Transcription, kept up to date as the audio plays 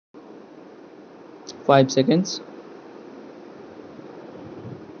5 seconds.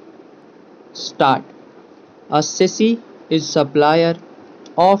 Start. A SECI is supplier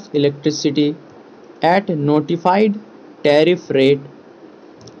of electricity at notified tariff rate.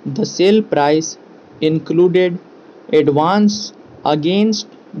 The sale price included advance against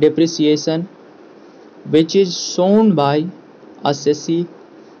depreciation, which is shown by a SECI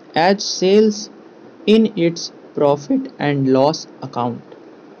as sales in its profit and loss account.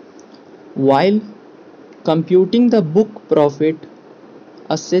 While computing the book profit,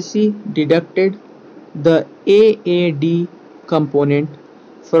 a SECI deducted the AAD component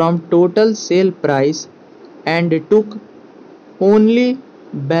from total sale price and took only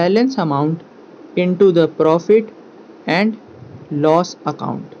balance amount into the profit and loss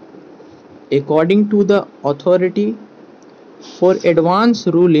account. According to the authority, for advance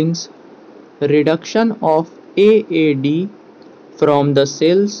rulings, reduction of AAD from the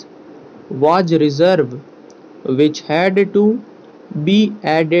sales was reserve which had to be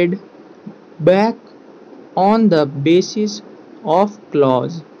added back on the basis of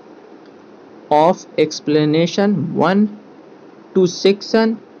clause of explanation 1 to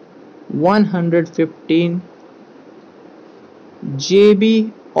section 115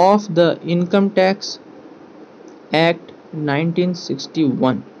 JB of the Income Tax Act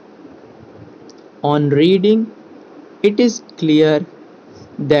 1961. On reading, it is clear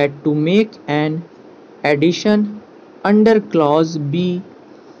that to make an addition under clause B,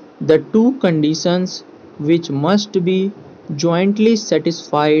 the two conditions which must be jointly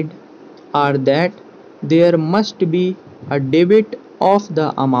satisfied are that there must be a debit of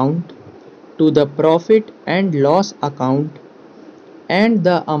the amount to the profit and loss account, and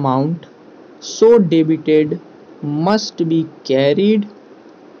the amount so debited must be carried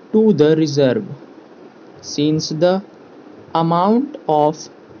to the reserve. Since the amount of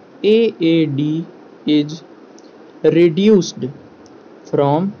AAD is reduced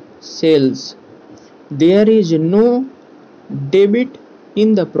from sales, there is no debit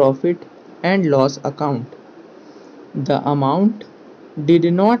in the profit and loss account. The amount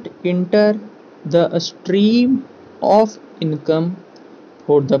did not enter the stream of income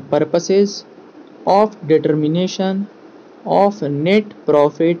for the purposes of determination of net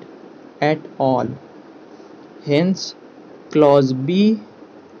profit at all. Hence, clause B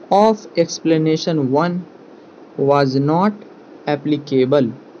of explanation 1 was not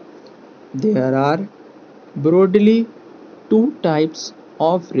applicable. There are broadly two types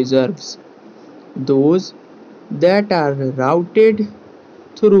of reserves: those that are routed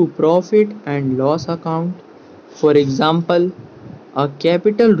through profit and loss account, for example, a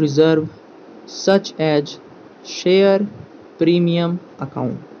capital reserve such as share premium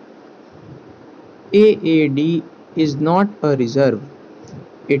account. AAD is not a reserve.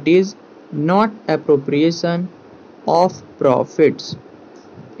 It is not appropriation of profits.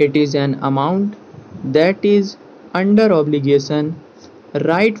 It is an amount that is under obligation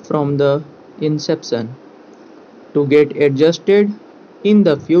right from the inception to get adjusted in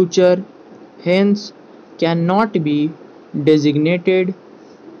the future, hence cannot be designated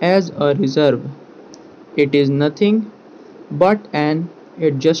as a reserve. It is nothing but an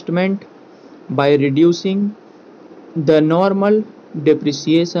adjustment by reducing the normal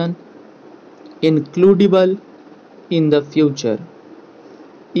depreciation includable in the future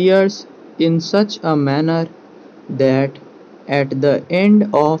years in such a manner that at the end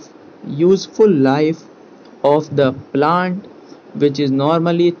of useful life of the plant, which is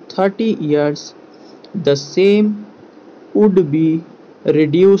normally 30 years, the same would be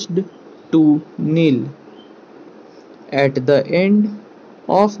reduced to nil. At the end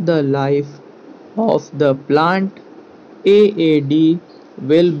of the life of the plant, AAD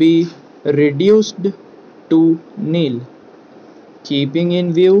will be reduced to nil. Keeping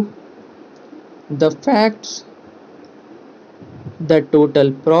in view the facts, the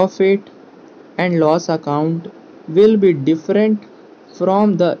total profit and loss account will be different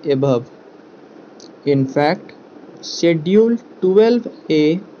from the above. In fact, Schedule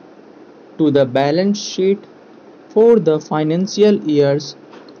 12A to the balance sheet for the financial years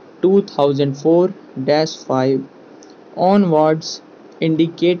 2004-5 onwards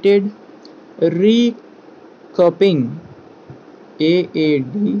indicated recouping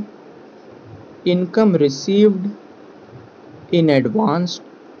AAD income received in advance.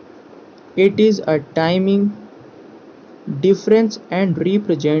 It is a timing difference and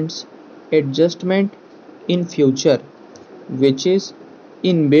represents adjustment in future, which is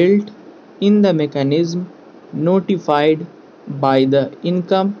inbuilt in the mechanism notified by the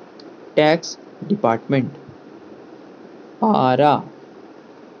Income Tax Department. Para